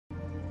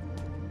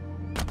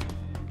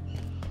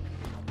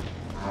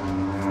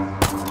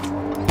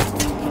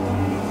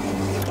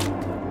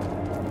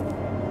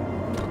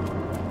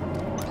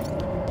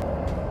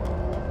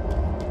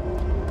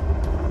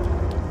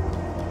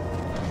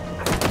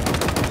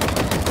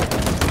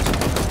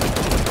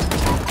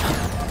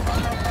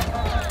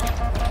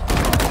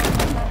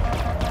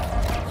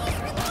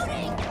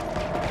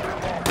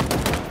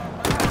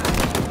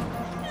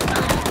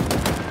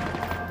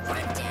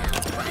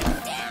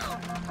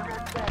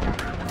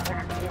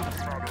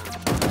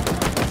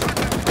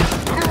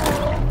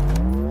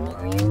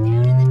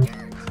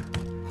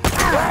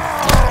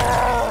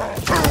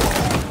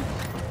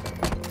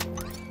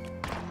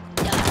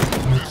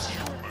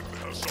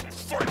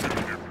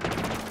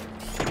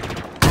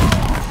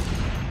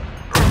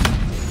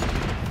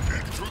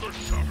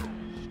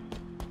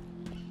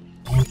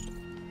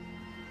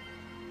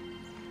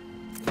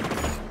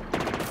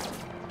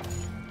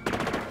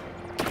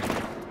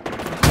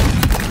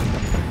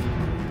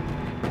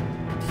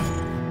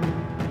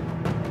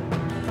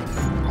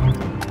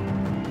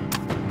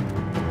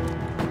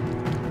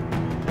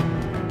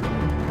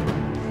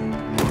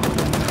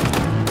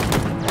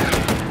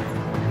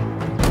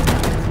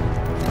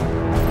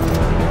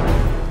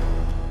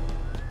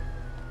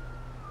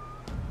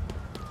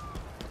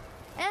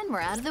we're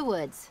out of the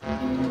woods.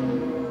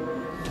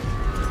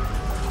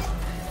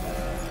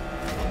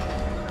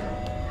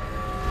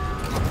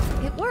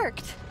 It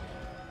worked.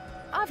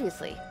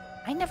 Obviously,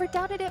 I never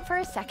doubted it for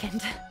a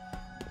second.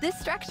 This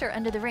structure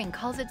under the ring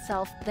calls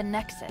itself the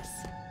Nexus.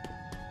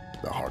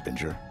 The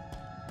Harbinger?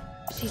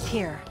 She's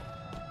here.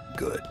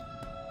 Good.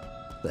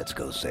 Let's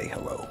go say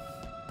hello.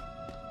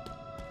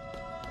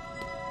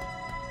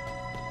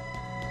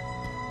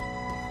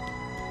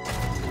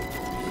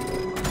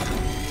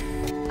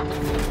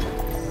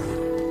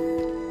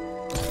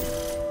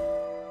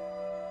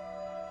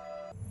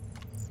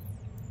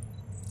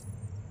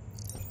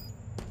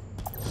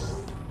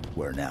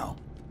 Where now?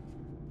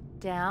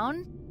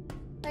 Down,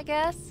 I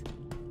guess?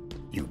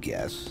 You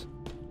guess?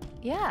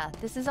 Yeah,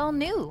 this is all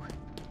new.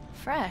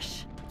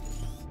 Fresh.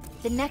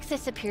 The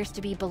Nexus appears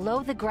to be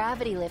below the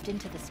gravity lift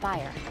into the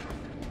spire.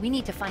 We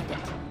need to find it.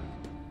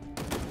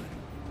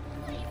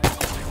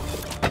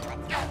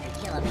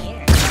 Kill him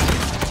here.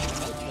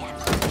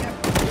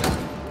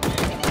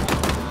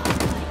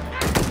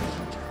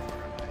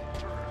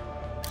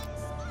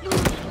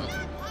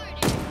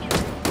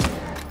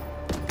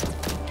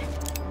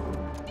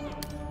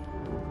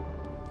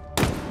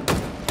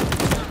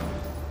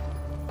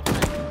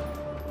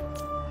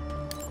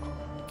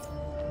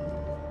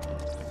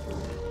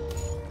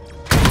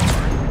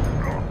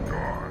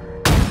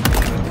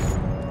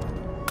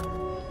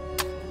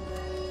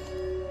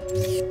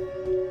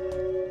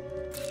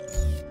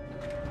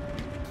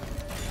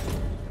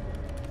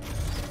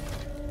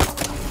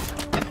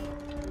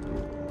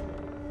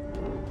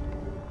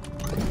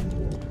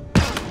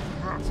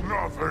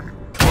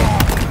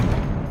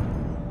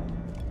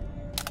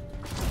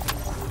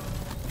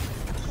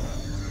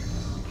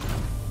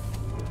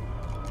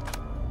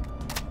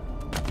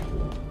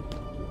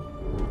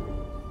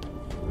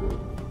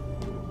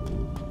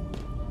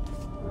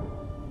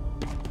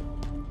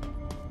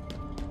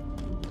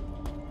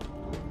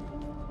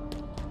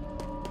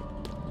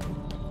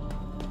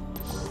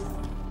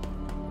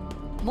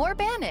 More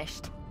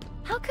Banished.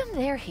 How come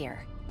they're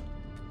here?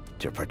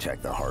 To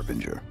protect the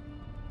Harbinger.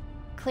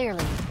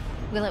 Clearly.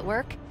 Will it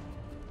work?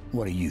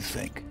 What do you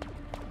think?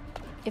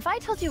 If I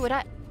told you what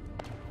I...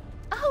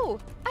 Oh,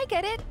 I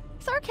get it.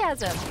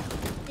 Sarcasm.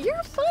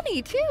 You're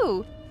funny,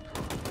 too.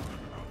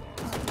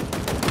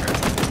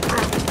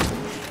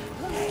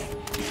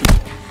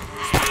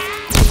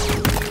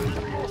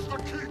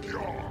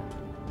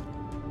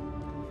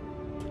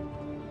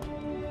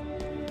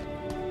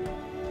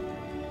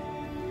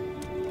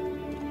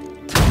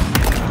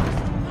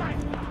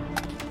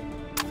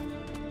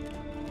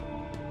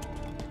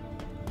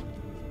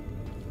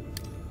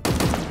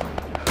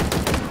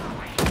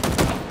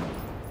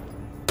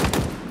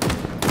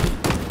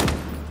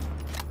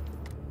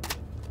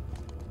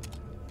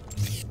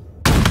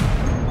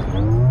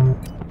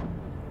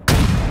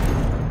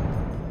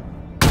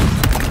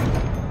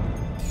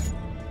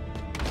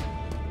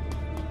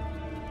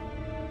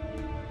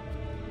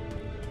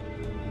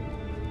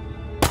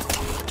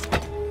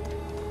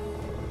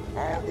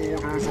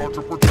 Orders are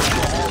to protect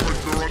the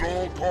Harbinger at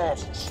all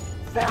costs.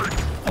 Fight!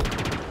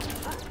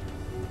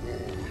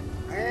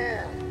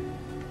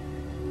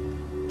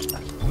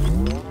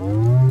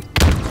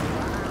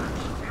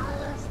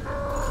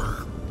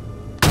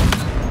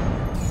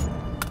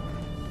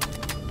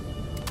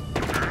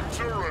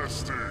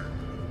 Interesting.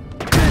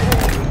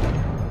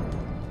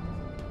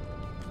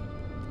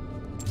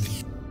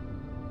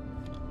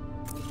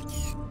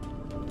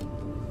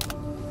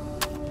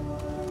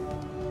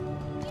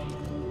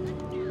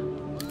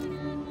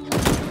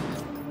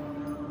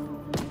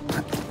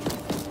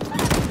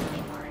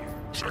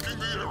 Checking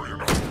the area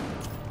now.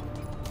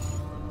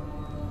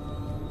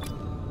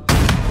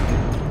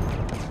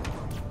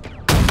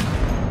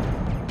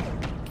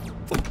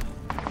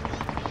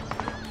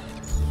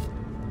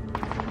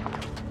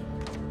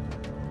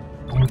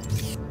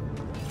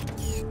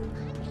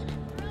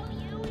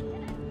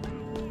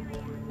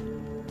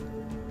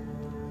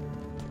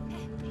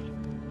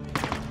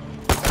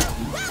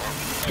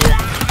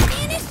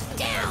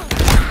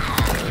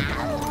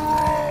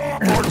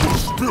 I will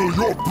spill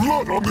your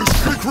blood on this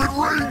sacred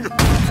ring!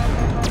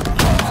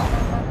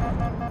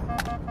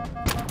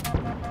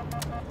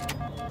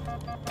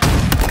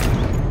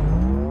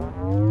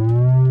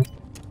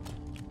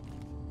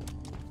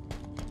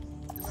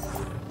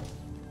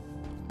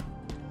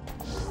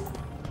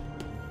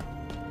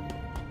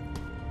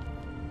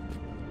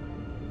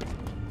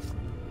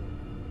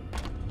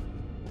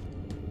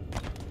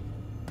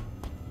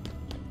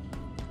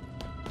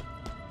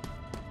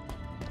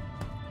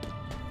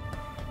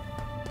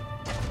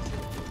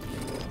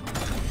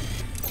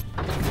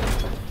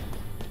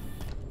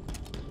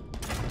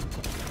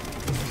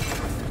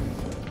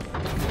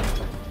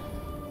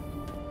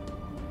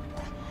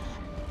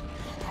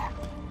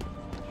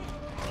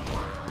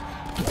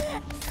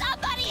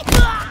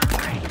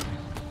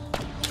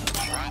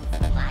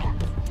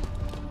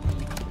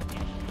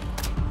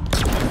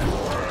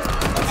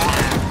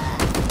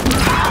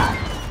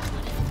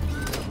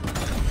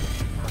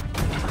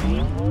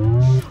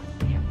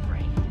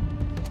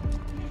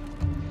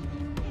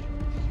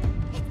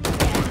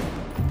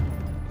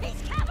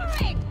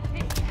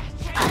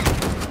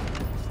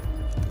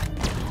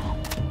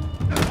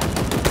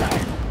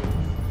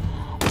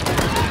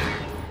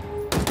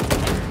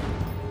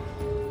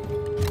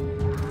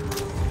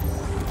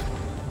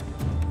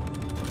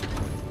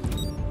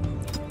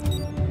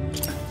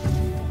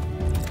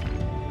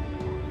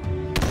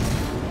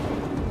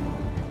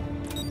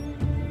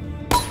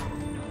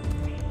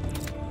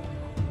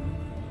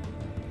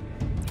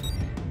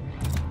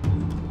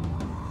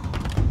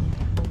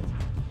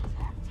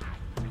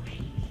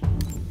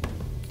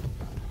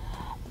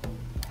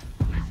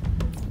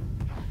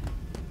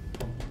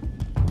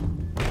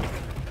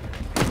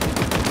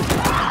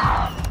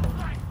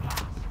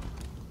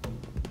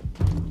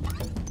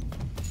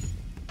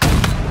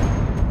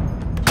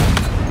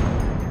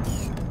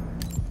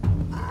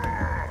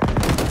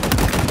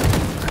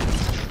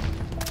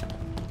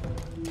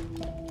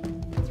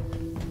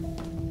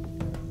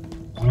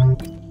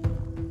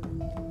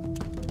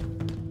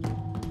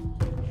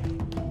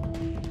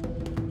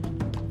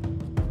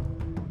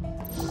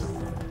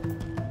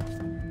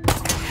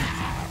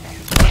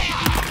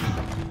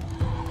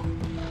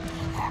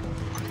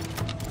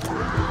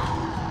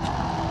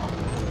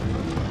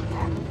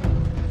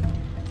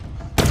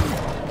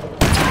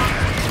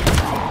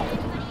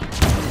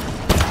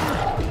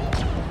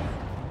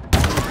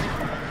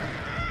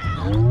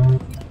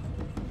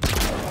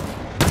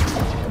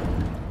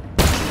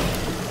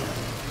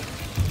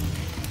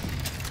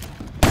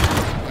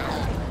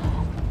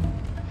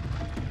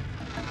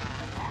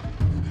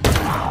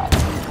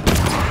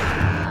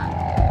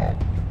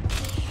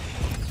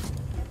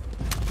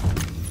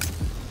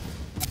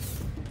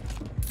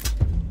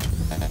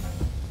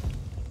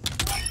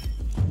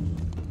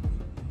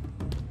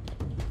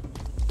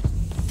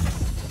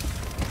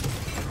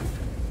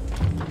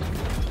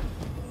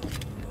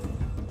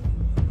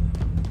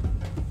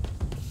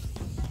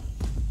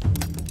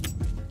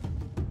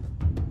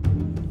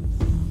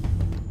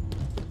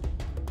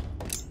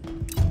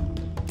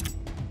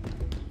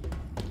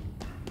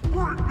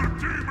 Bring the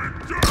demon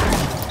down!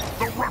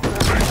 The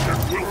reformation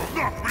will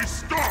not be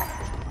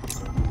stopped!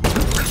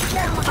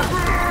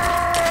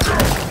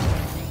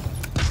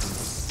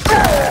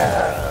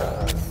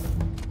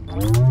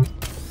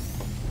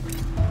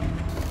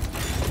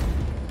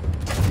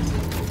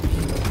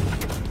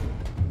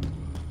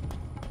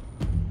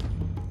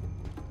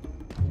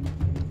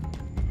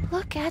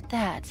 Look at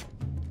that.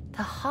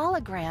 The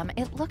hologram,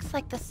 it looks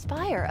like the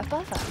spire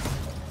above us.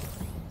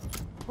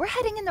 We're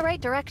heading in the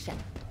right direction.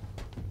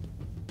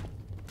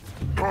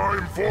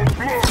 Time for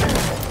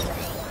blood!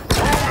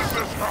 How is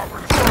this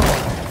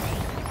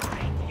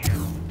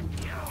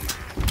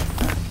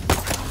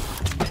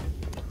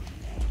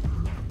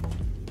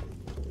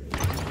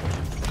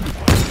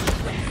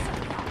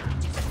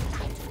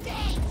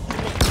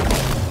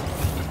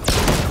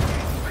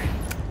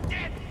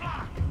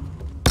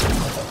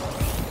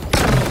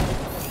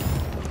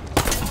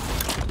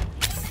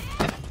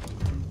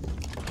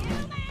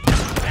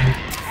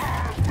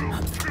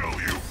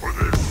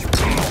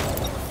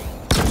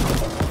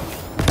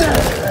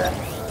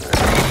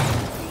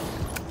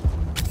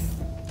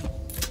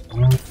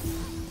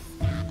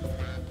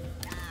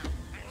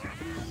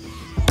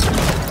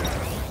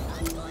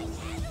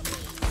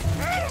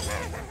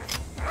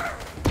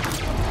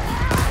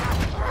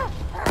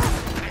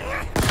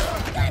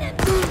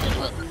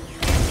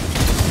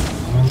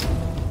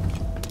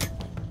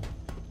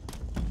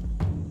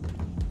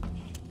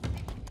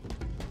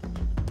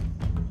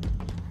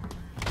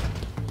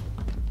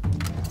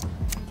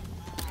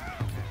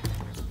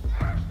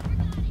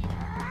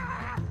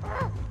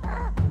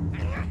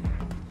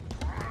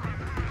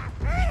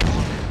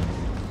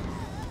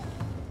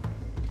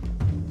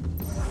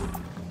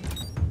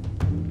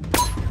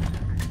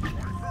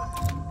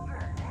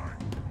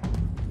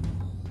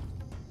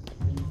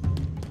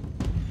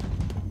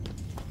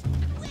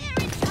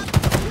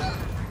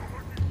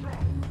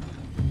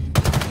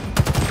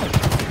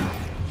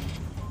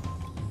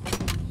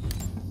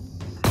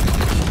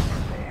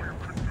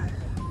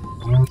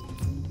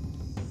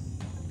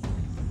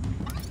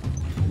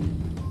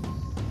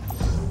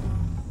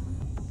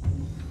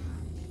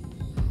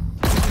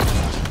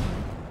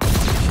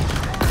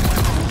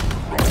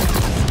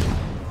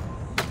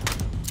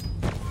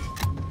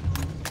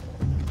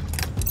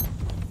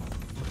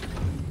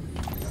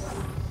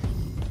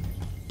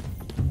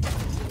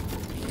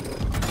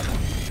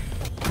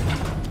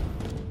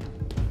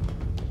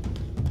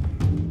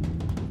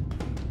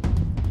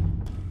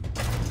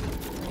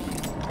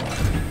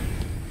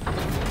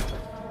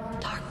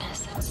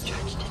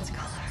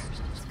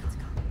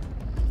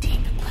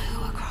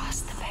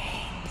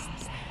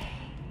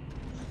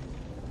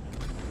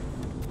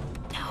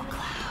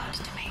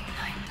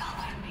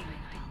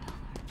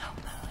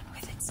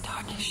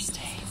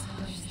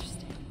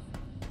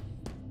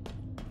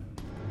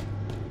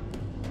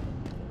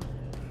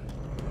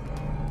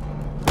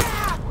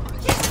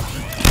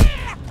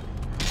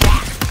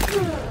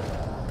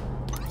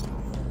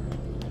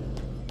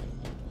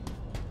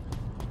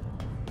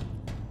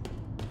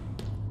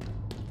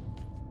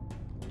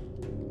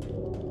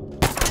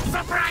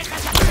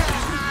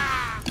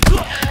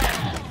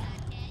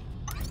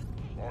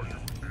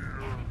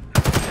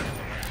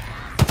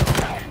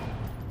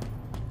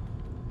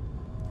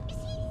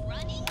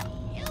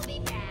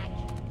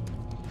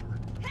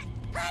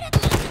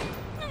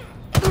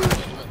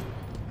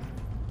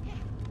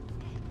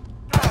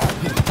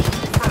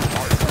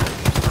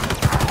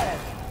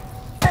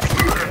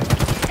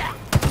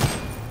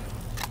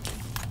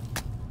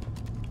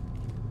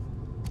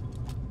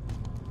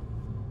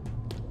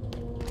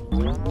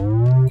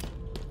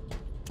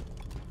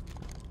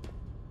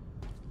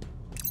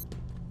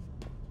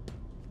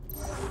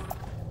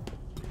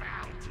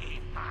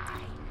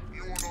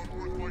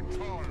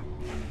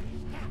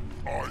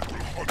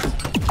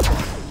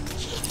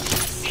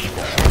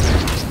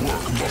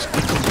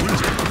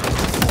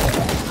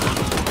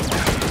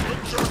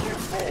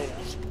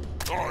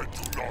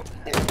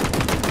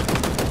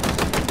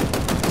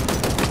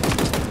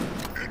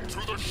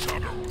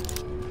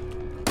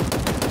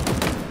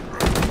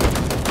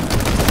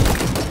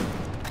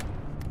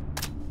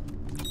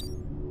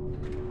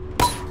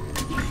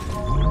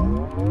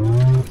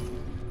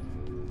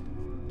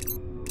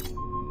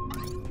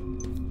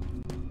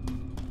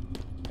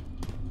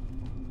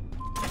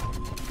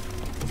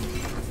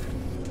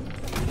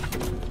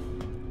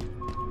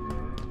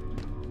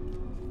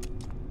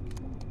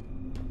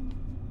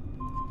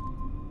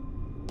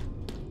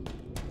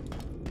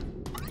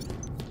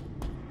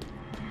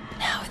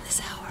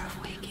happening?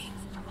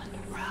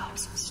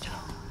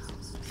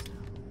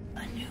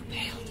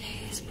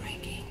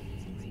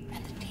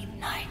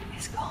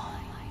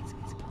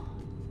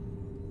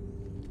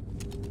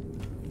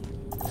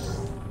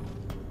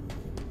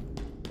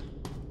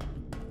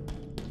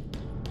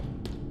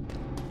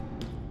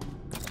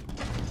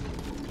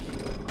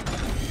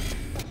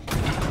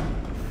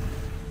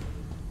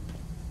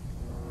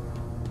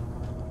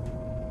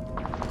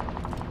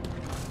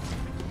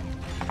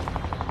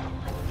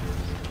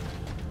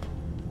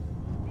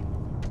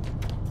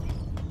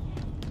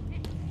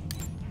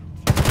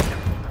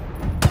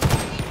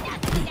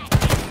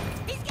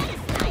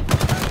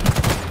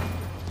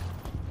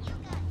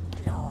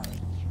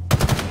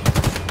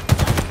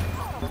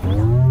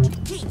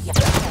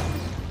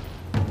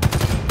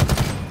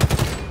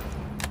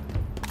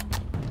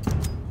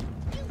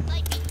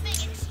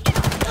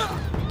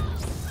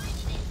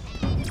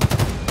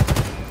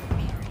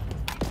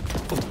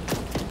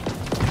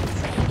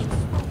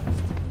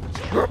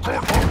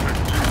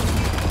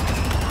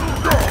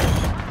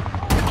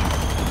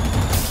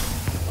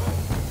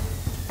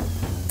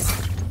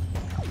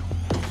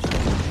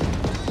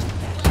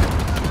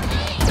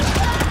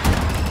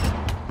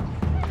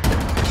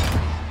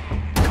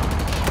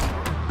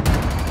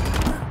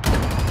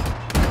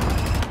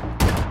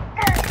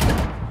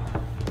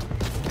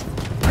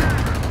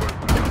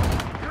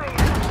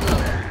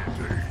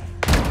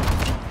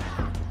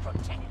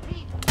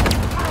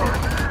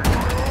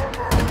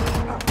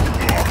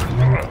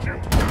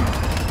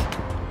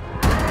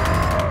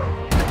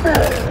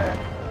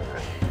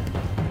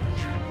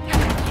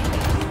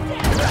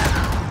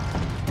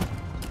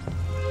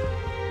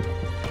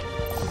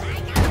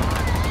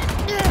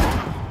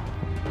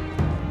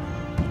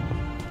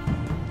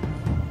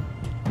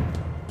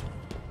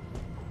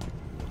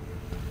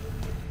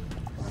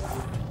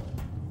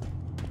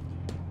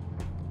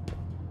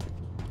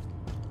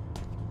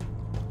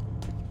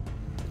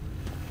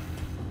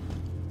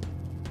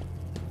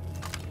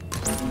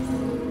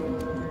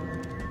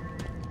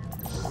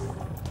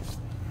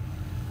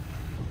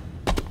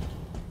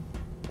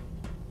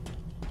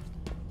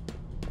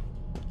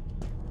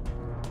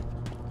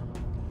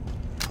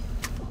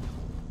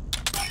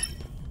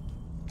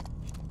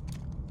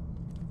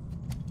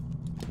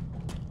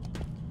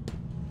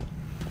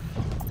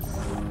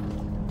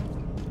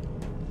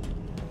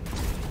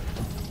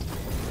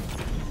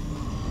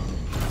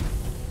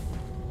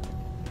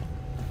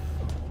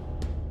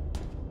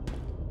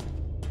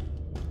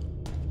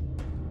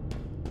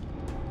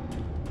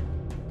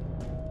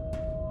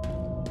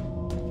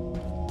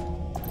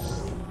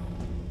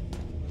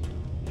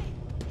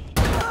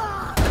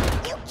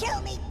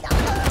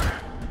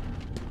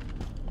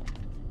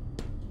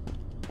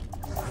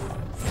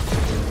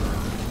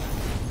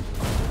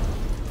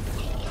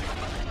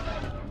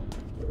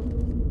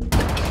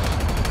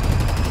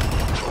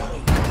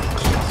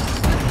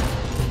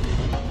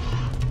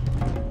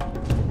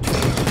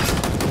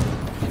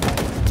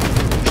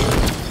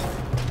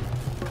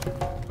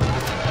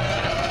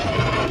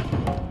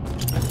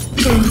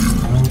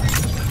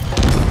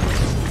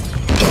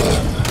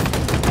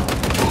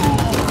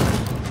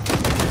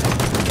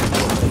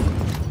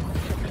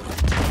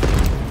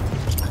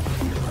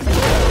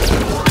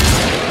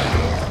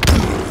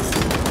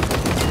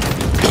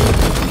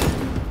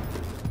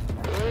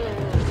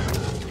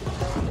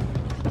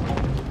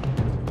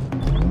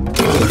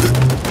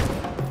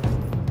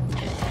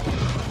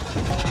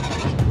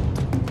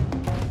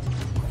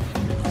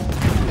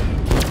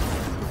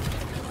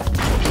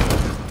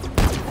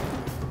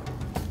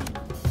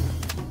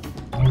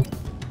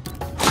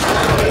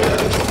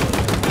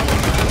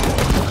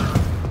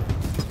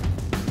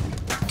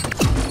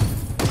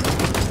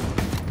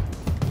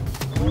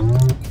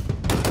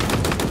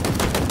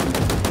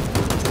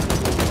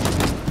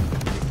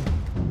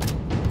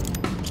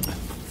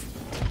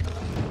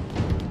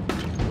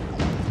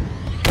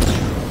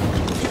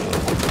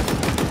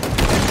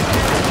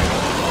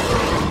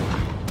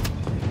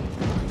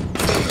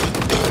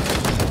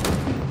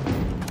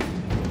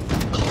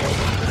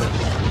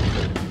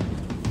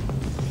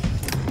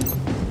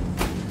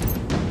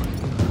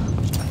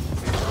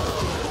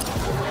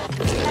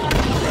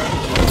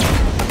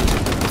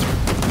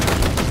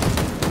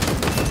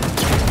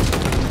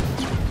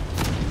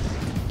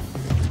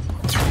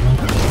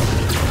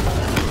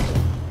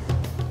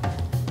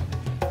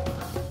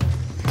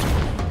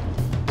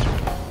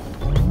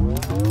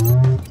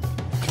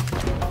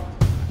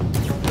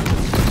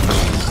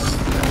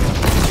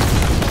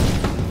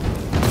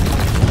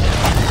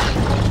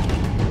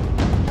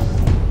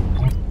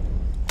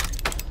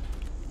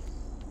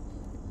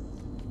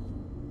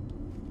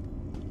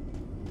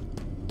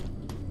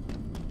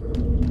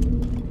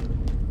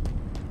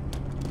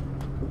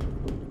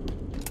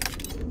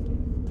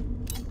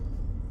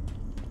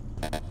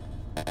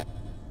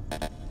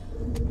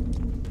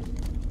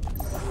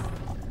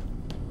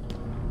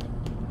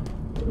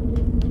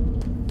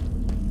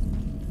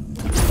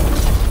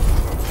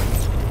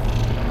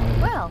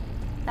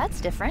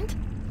 different.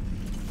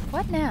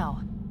 What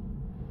now?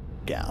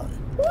 Down.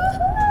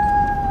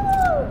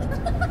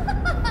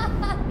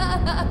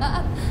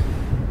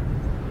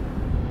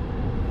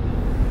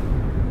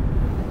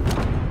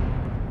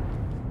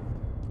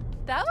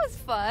 That was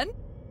fun.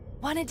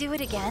 Want to do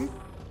it again?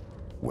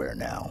 Where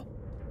now?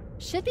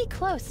 Should be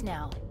close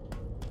now.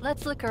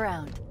 Let's look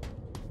around.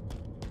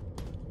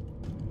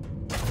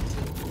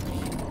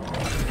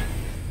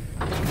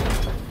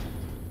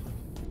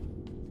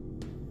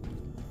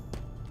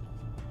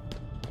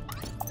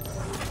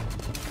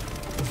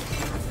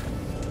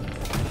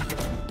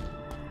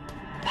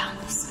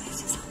 Boundless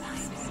spaces of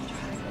night.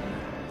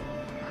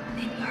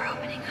 In your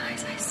opening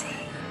eyes I see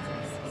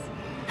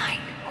night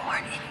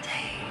born in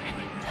day,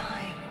 and in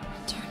time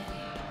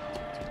eternity.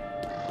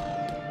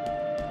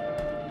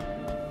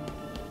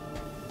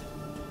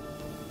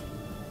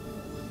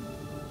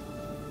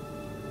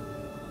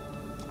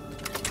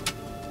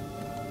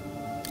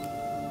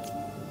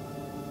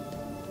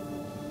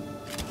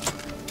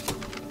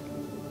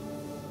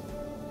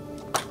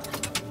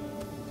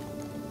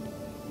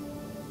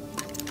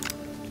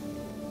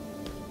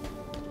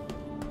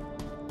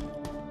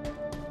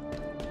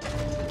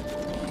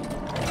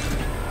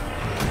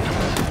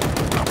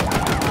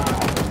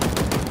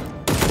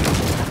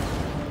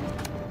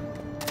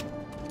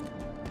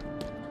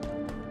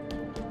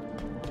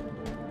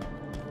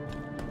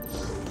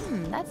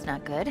 That's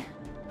not good.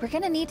 We're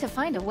gonna need to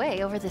find a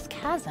way over this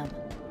chasm.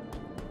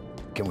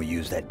 Can we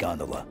use that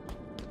gondola?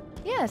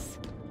 Yes.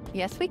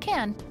 Yes, we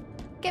can.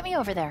 Get me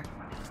over there.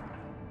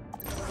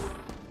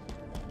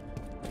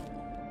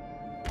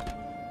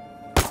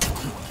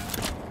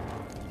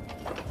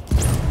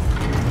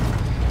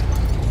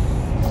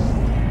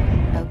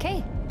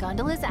 Okay,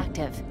 gondola's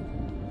active.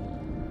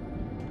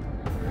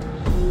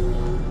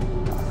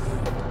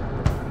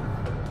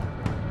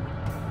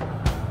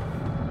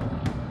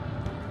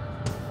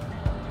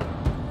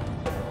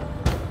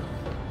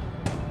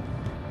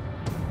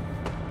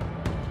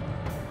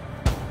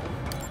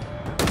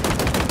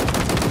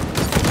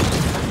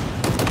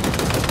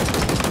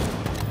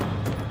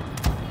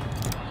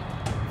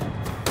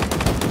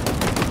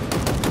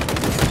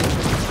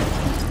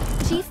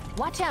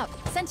 Watch out!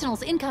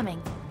 Sentinels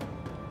incoming!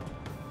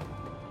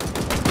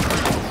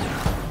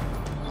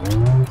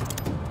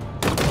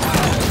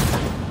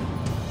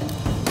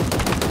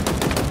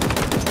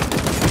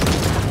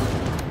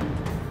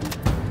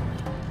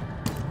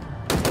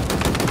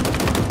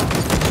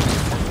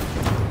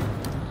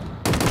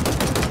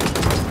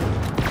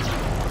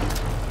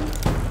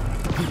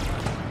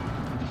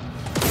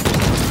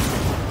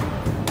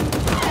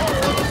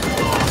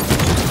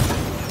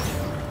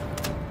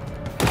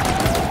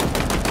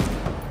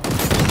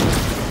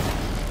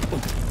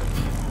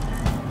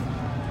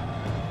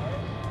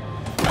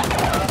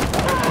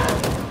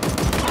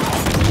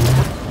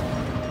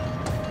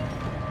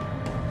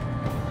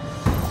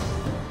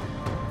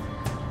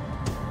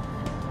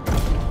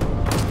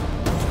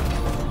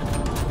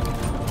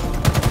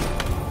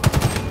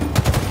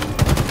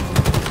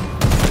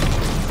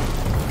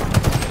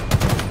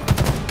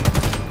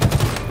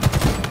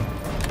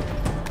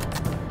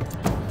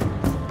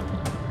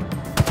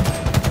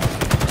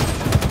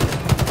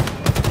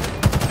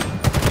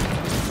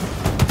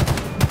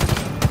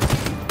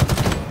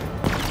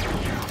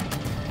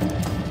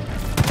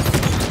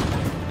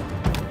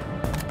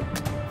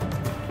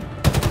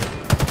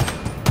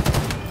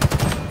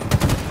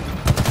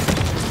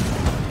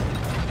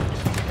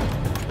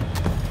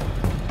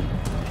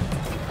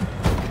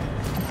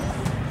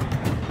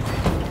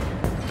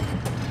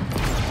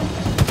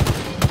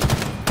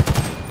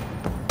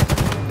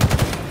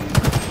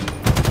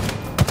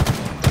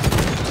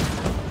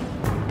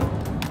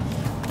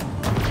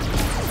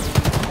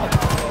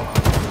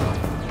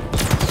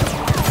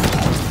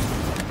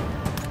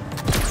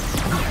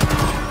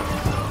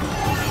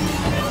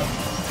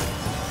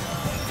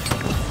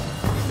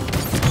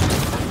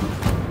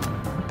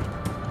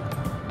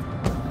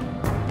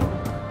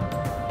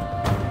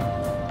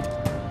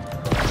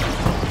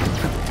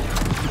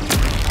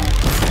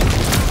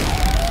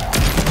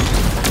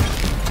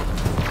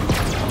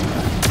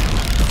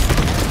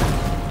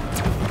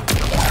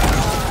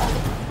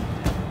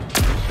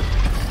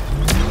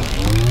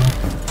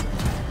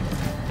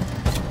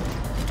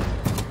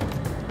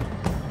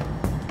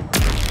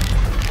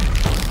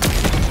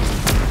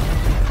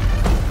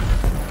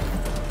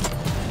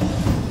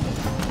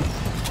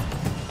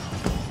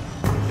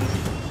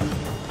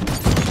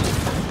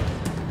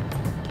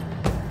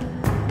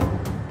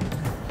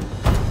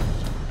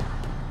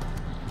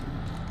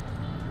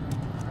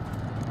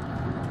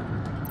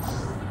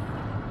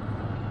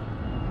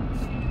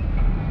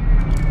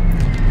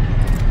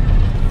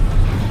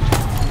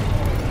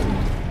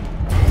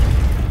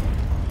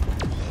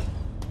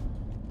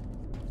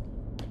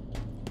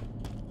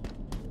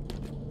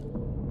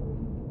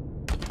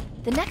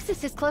 The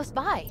Nexus is close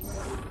by.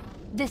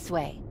 This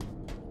way.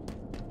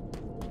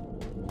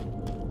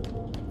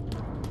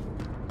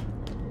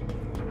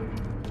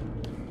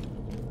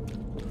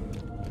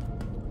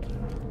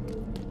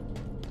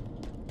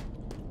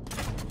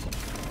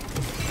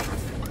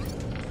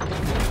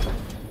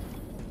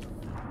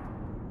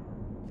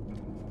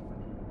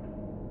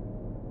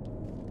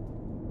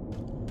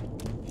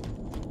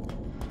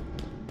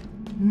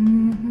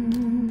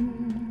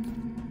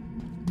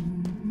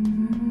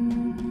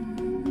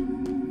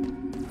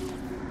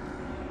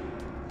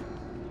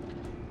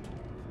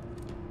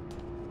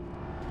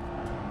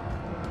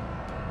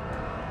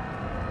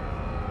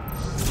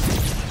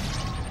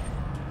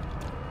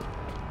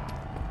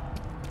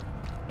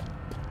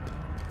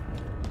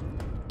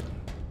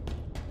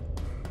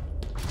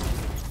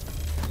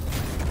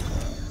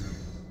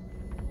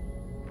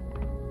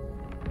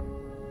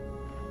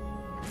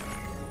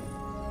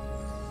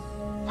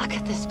 Look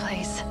at this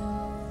place.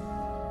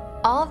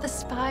 All the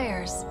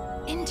spires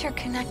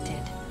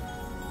interconnected.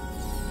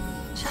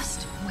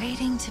 Just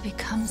waiting to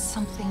become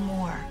something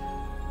more.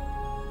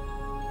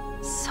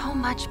 So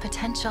much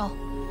potential.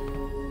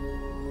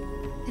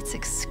 It's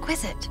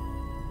exquisite.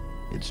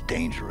 It's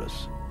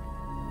dangerous.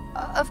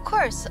 Of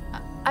course,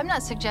 I'm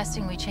not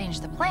suggesting we change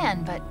the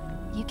plan, but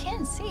you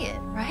can see it,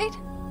 right?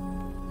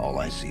 All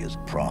I see is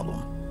a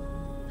problem.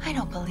 I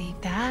don't believe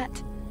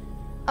that.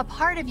 A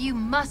part of you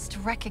must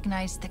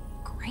recognize the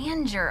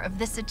grandeur of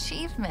this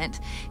achievement.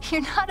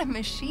 You're not a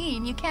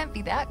machine. You can't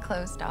be that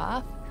closed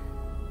off.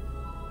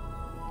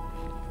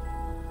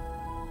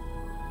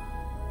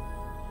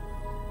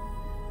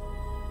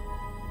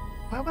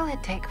 What will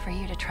it take for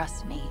you to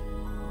trust me?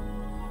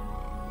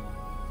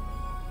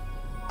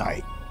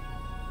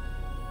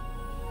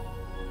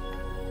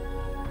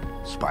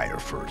 Spire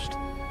first.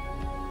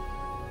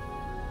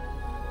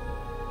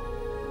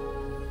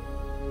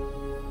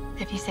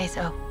 If you say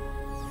so.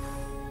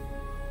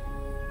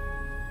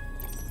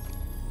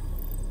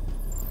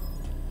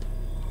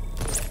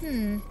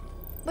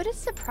 Would it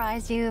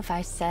surprise you if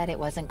I said it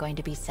wasn't going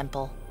to be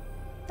simple?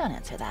 Don't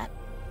answer that.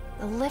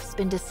 The lift's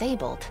been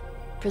disabled,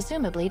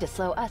 presumably to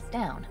slow us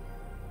down.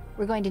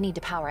 We're going to need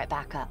to power it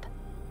back up.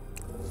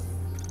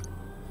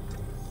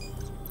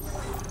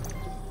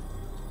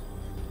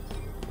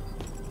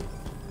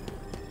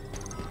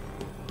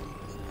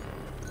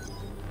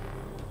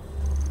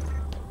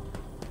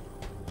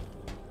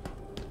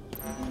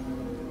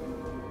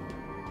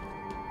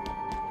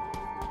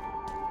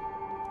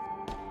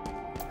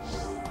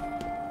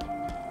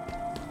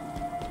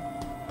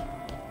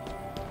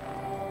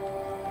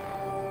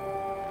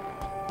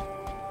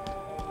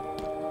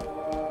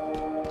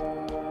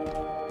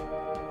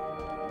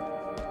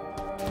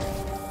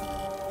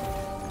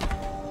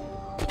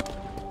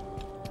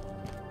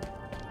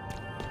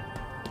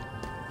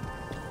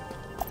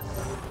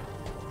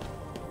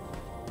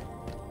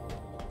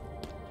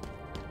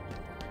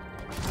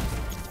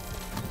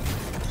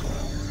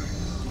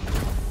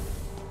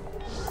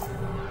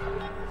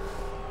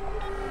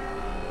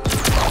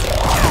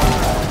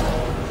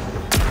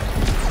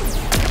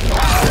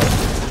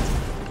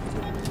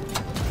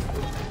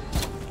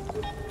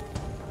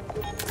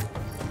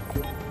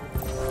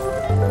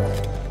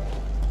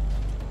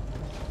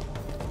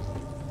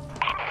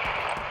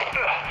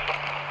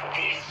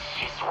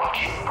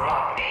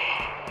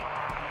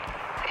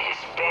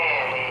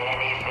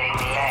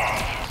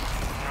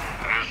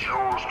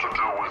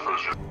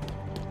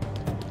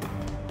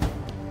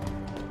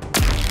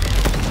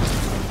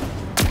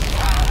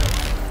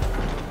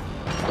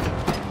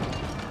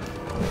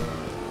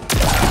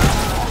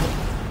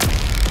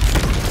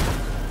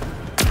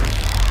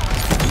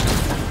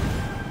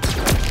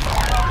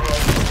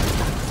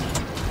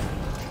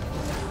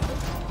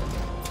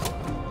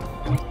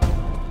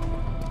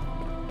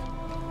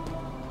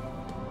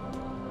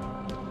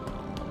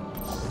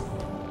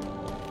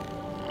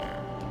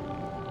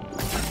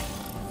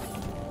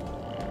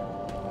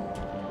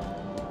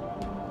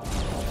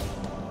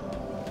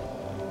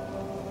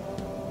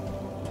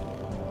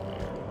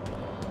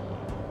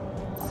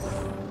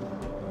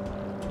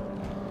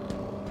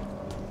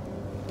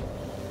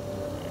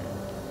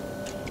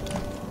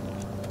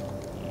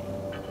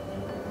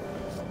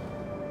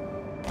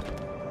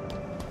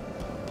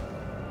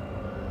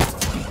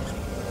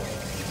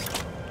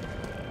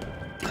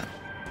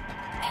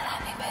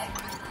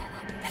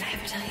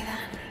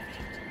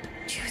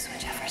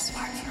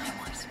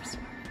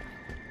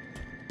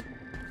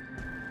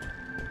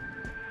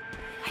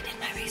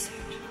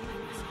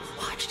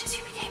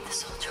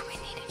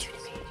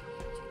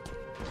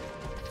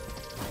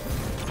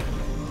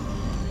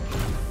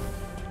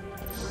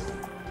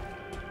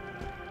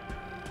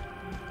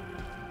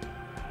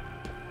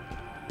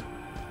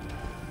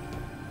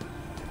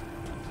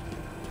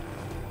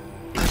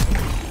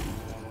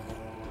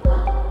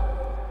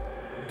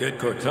 Get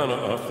Cortana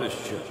off this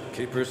ship.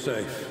 Keep her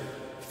safe.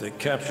 If they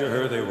capture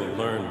her, they will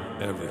learn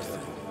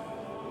everything.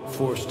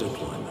 Force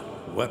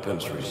deployment,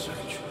 weapons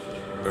research,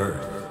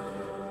 Earth.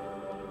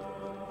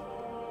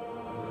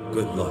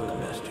 Good luck,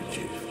 Master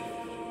Chief.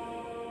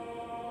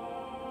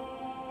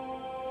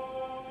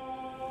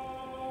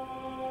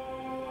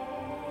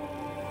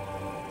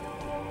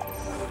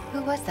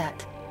 Who was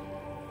that?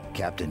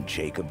 Captain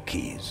Jacob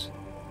Keyes.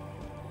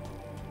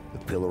 The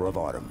Pillar of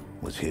Autumn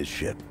was his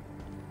ship.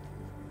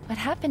 What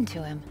happened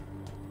to him?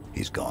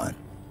 He's gone.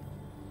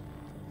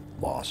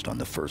 Lost on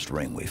the first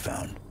ring we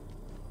found.